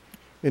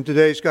In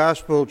today's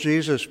gospel,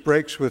 Jesus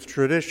breaks with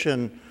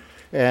tradition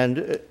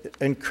and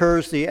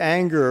incurs the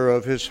anger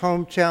of his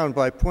hometown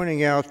by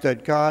pointing out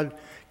that God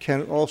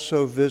can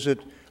also visit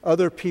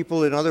other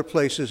people in other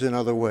places in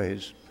other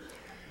ways.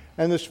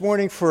 And this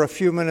morning, for a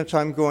few minutes,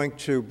 I'm going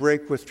to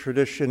break with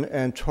tradition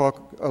and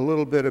talk a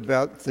little bit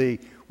about the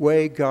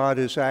way God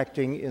is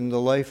acting in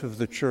the life of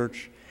the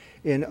church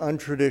in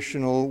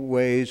untraditional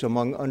ways,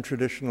 among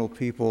untraditional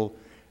people,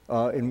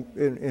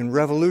 in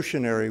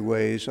revolutionary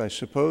ways, I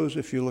suppose,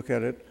 if you look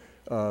at it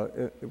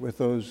with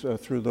those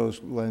through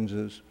those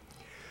lenses.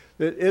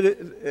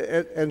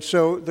 And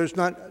so there's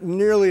not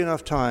nearly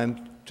enough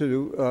time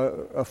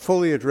to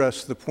fully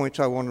address the points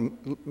I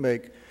want to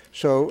make.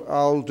 So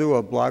I'll do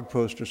a blog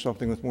post or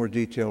something with more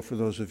detail for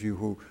those of you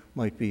who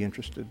might be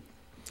interested.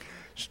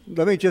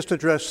 Let me just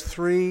address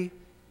three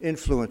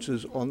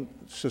influences on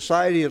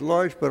society at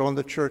large, but on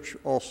the church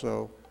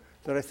also,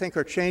 that I think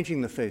are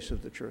changing the face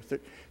of the church.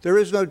 There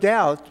is no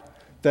doubt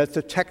that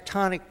the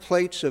tectonic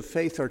plates of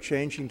faith are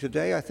changing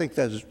today. I think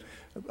that's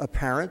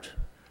apparent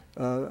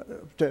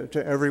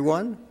to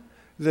everyone.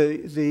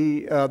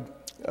 The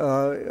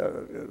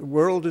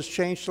world has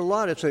changed a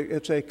lot.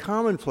 It's a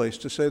commonplace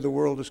to say the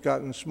world has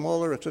gotten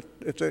smaller.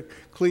 It's a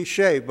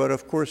cliche, but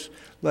of course,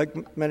 like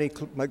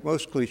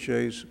most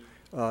cliches,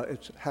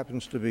 it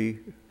happens to be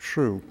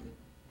true.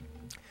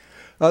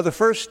 The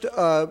first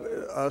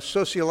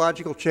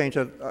sociological change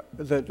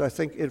that I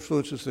think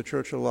influences the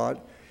church a lot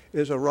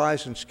is a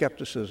rise in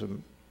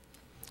skepticism.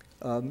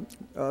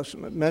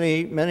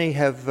 Many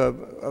have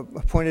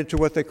pointed to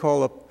what they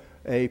call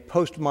a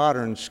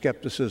postmodern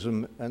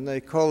skepticism, and they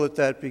call it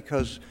that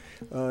because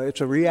it's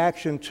a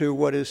reaction to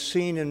what is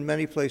seen in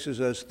many places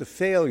as the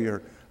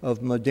failure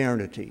of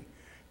modernity.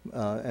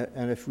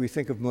 And if we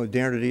think of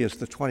modernity as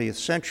the 20th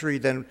century,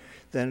 then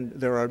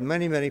there are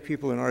many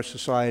people in our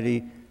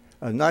society,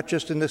 not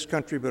just in this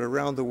country, but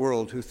around the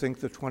world, who think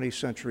the 20th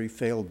century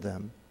failed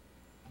them.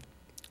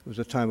 It was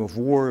a time of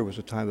war, it was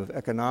a time of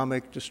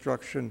economic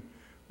destruction,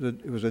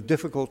 it was a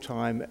difficult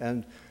time,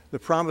 and the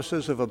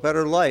promises of a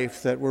better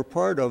life that were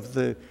part of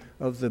the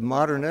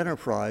modern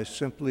enterprise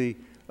simply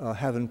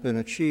haven't been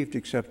achieved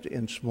except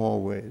in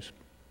small ways.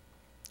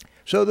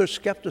 So there's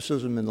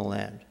skepticism in the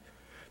land.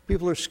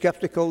 People are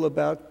skeptical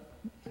about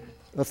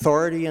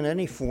authority in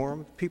any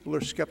form. People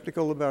are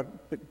skeptical about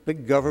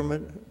big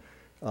government,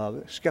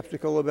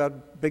 skeptical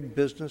about big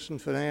business and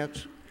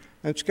finance,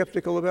 and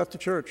skeptical about the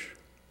church.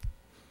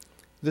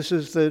 This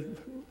is the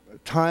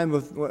time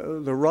of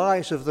the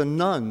rise of the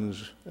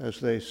nones,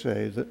 as they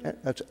say.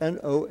 That's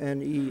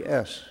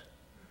N-O-N-E-S,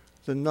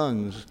 the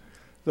nones.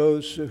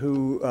 Those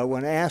who,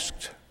 when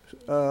asked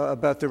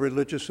about their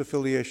religious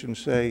affiliation,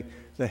 say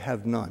they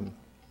have none.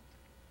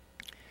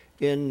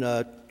 In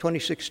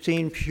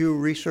 2016, Pew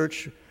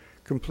Research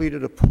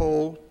completed a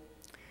poll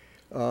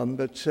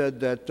that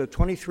said that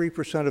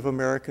 23% of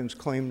Americans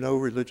claim no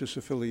religious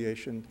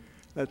affiliation.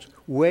 That's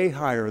way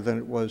higher than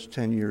it was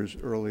 10 years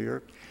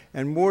earlier.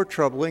 And more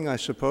troubling, I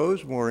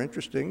suppose, more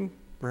interesting,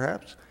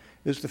 perhaps,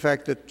 is the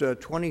fact that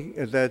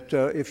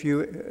if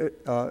you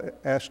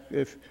ask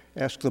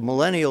the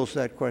millennials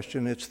that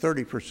question, it's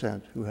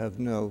 30% who have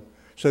no.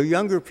 So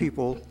younger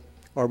people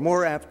are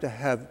more apt to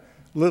have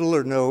little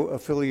or no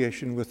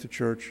affiliation with the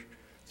church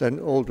than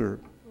older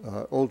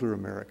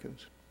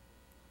Americans.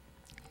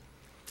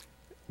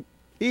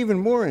 Even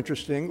more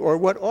interesting, or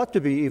what ought to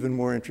be even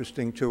more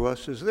interesting to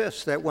us, is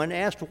this, that when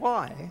asked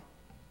why,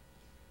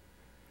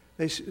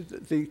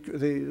 the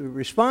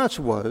response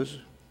was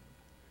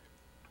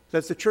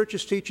that the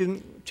church's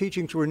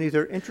teachings were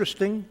neither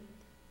interesting,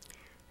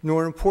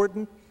 nor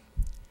important,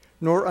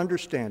 nor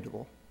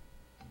understandable.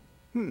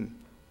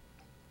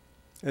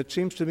 It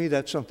seems to me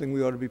that's something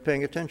we ought to be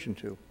paying attention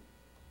to.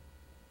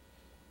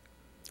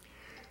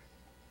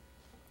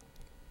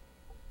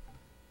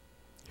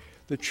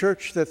 The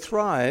church that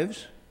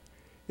thrives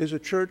is a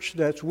church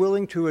that's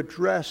willing to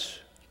address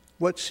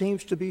what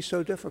seems to be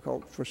so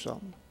difficult for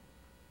some.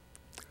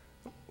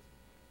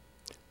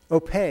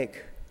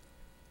 Opaque.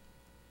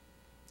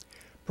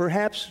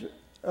 Perhaps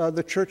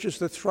the churches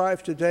that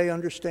thrive today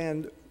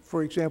understand,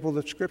 for example,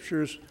 that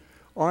scriptures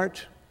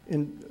aren't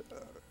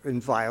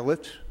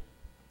inviolate.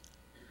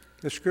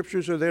 The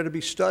scriptures are there to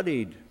be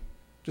studied,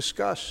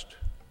 discussed,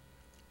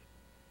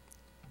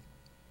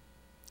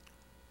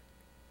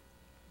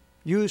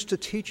 used to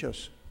teach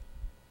us.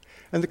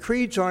 And the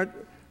creeds aren't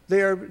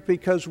there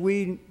because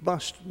we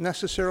must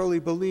necessarily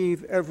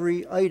believe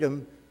every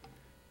item,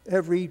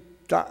 every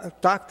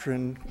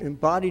doctrine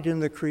embodied in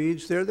the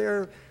creeds. They're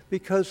there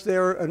because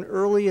they're an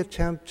early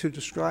attempt to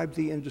describe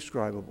the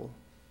indescribable.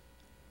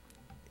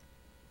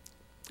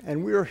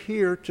 And we're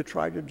here to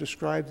try to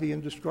describe the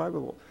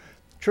indescribable.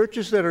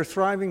 Churches that are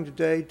thriving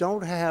today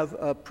don't have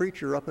a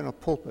preacher up in a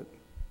pulpit.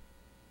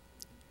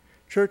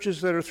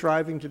 Churches that are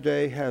thriving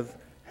today have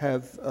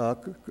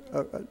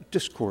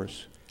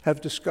discourse,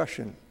 have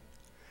discussion,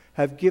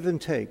 have give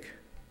and take.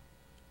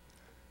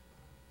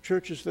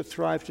 Churches that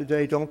thrive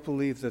today don't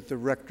believe that the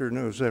rector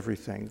knows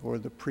everything or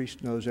the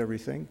priest knows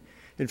everything.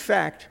 In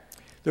fact,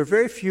 There are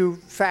very few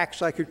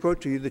facts I could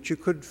quote to you that you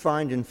couldn't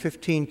find in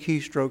 15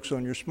 keystrokes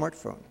on your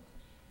smartphone.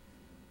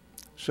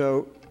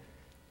 So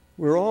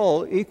we're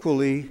all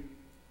equally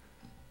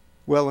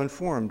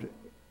well-informed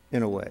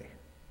in a way,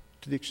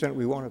 to the extent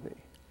we want to be.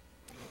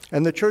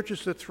 And the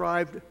churches that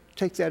thrive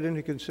take that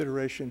into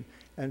consideration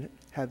and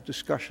have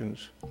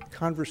discussions,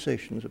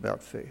 conversations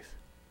about faith.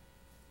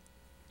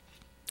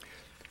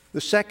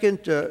 The second,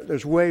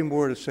 there's way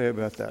more to say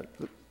about that.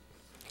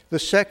 The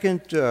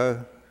second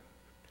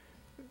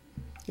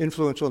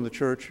influence on the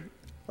church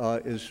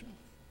is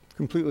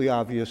completely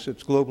obvious.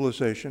 It's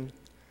globalization.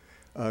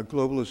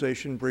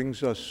 Globalization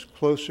brings us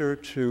closer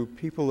to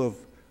people of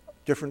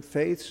different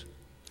faiths.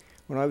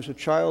 When I was a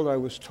child, I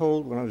was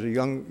told, when I was a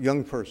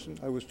young person,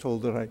 I was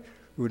told that I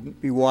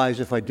wouldn't be wise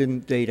if I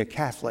didn't date a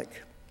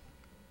Catholic.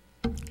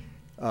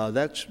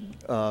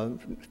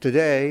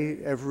 Today,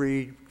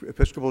 every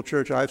Episcopal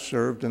church I've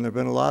served, and there have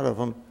been a lot of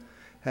them,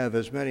 have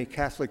as many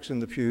Catholics in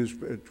the pews,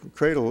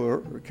 cradle or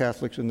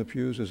Catholics in the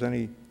pews as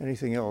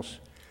anything else.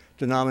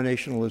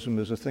 Denominationalism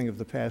is a thing of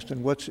the past,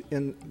 and what's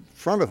in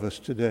front of us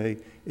today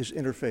is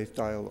interfaith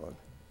dialogue.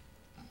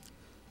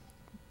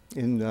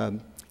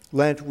 In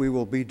Lent, we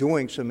will be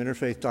doing some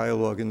interfaith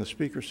dialogue in the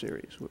speaker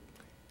series.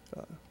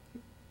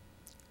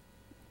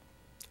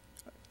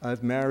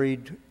 I've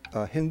married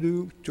a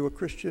Hindu to a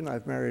Christian.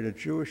 I've married a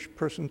Jewish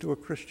person to a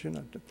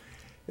Christian.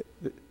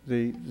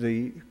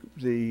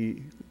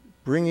 The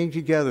bringing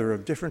together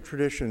of different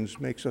traditions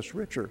makes us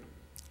richer.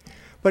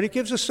 But it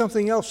gives us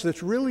something else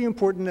that's really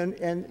important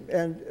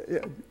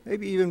and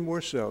maybe even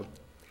more so.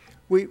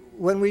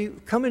 When we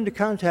come into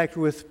contact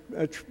with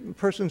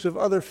persons of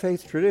other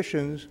faith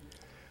traditions,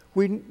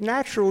 we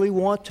naturally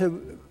want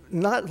to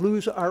not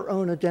lose our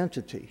own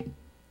identity.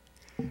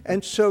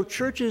 And so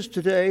churches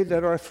today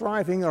that are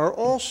thriving are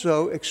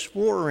also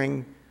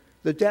exploring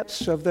the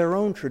depths of their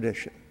own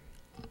tradition.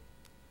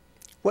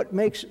 What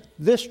makes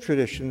this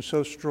tradition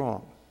so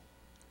strong?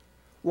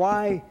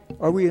 Why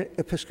are we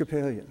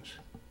Episcopalians?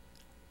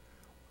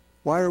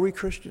 Why are we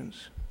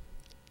Christians?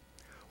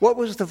 What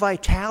was the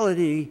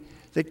vitality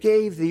that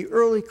gave the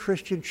early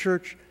Christian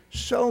church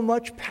so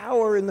much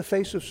power in the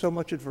face of so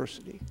much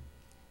adversity?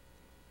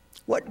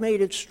 What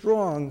made it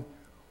strong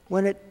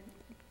when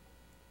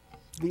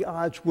the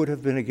odds would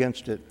have been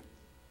against it?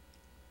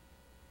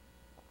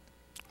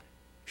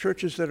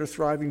 Churches that are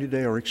thriving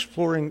today are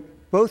exploring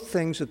both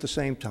things at the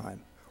same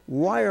time.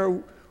 Why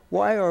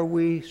are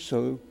we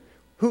so?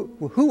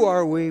 Who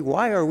are we?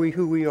 Why are we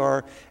who we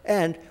are?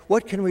 And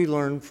what can we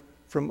learn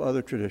from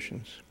other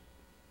traditions?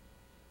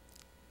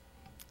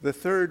 The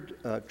third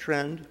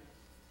trend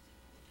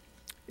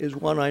is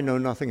one I know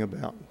nothing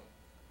about.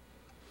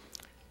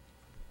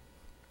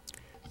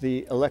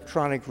 The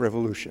electronic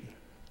revolution,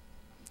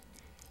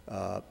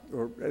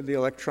 or the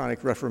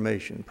electronic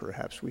reformation,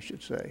 perhaps we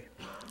should say.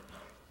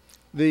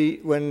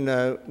 When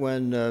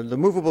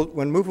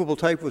movable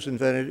type was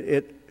invented,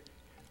 it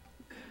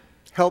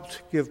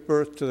helped give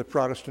birth to the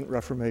Protestant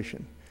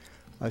Reformation.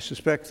 I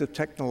suspect the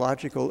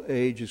technological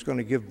age is going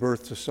to give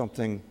birth to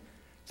something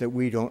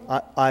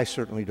that I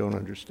certainly don't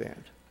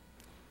understand.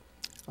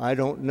 I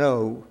don't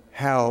know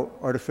how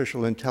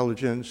artificial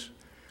intelligence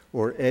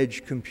or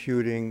edge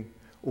computing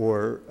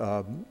or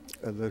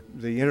the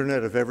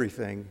Internet of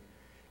Everything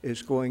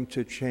is going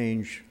to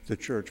change the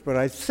church. But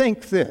I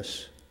think that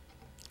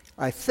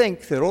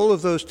all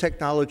of those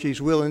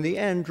technologies will, in the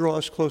end, draw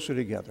us closer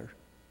together.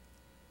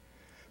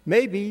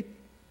 Maybe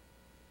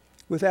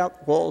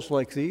without walls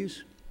like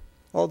these,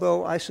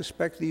 although I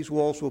suspect these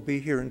walls will be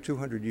here in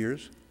 200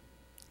 years,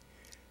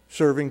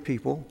 serving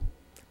people,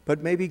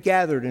 but maybe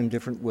gathered in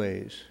different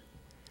ways,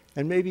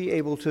 and maybe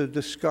able to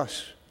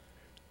discuss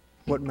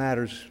what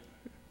matters,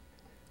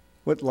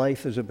 what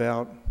life is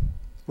about,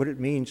 what it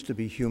means to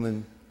be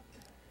human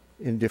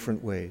in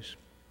different ways.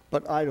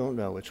 But I don't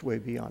know, it's way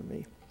beyond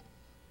me.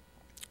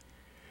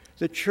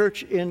 The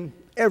church in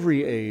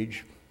every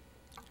age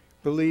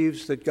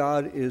believes that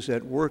God is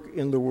at work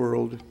in the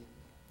world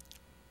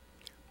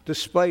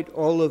despite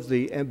all of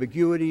the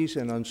ambiguities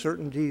and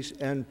uncertainties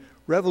and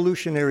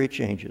revolutionary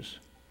changes.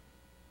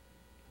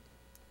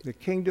 The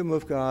kingdom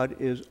of God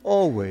is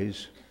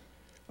always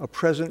a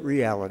present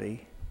reality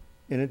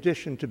in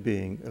addition to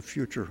being a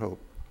future hope.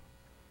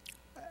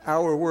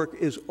 Our work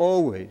is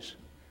always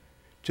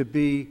to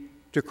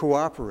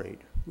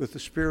cooperate with the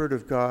Spirit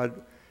of God,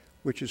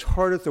 which is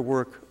hard at the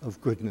work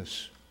of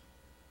goodness.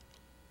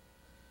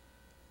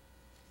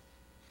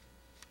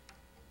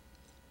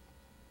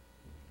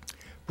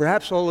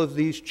 Perhaps all of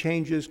these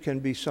changes can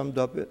be summed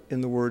up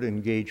in the word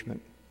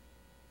engagement.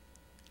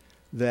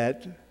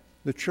 That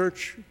the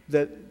church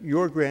that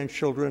your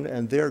grandchildren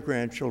and their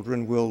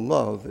grandchildren will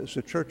love is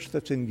a church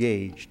that's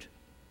engaged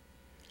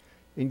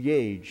in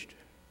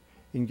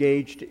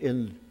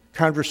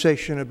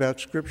conversation about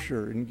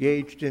Scripture,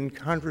 engaged in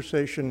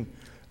conversation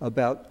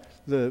about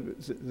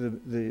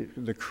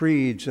the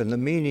creeds and the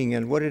meaning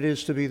and what it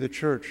is to be the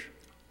church,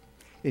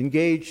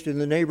 engaged in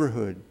the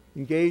neighborhood,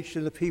 engaged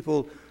in the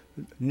people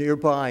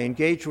nearby,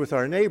 engaged with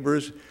our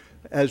neighbors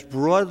as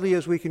broadly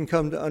as we can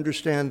come to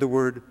understand the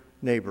word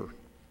neighbor.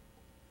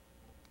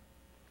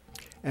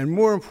 and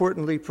more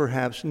importantly,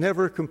 perhaps,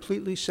 never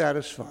completely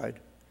satisfied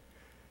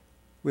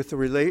with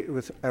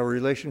our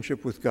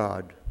relationship with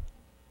God,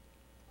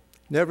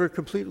 never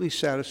completely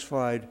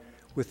satisfied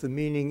with the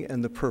meaning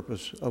and the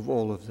purpose of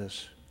all of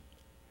this,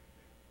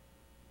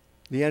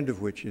 the end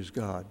of which is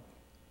God.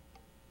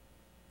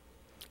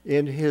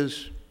 In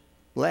his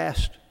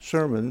last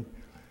sermon,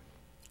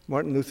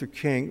 Martin Luther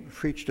King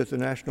preached at the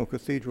National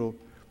Cathedral.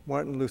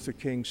 Martin Luther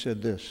King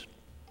said this: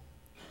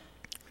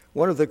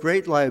 "One of the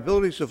great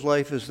liabilities of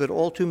life is that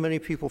all too many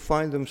people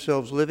find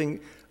themselves living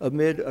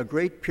amid a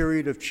great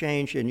period of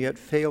change and yet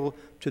fail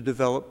to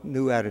develop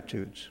new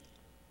attitudes.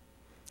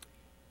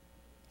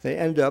 They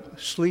end up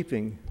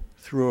sleeping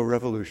through a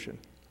revolution.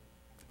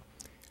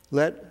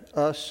 Let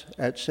us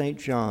at St.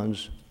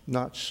 John's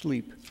not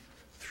sleep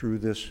through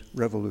this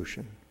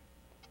revolution."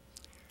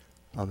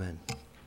 Amen.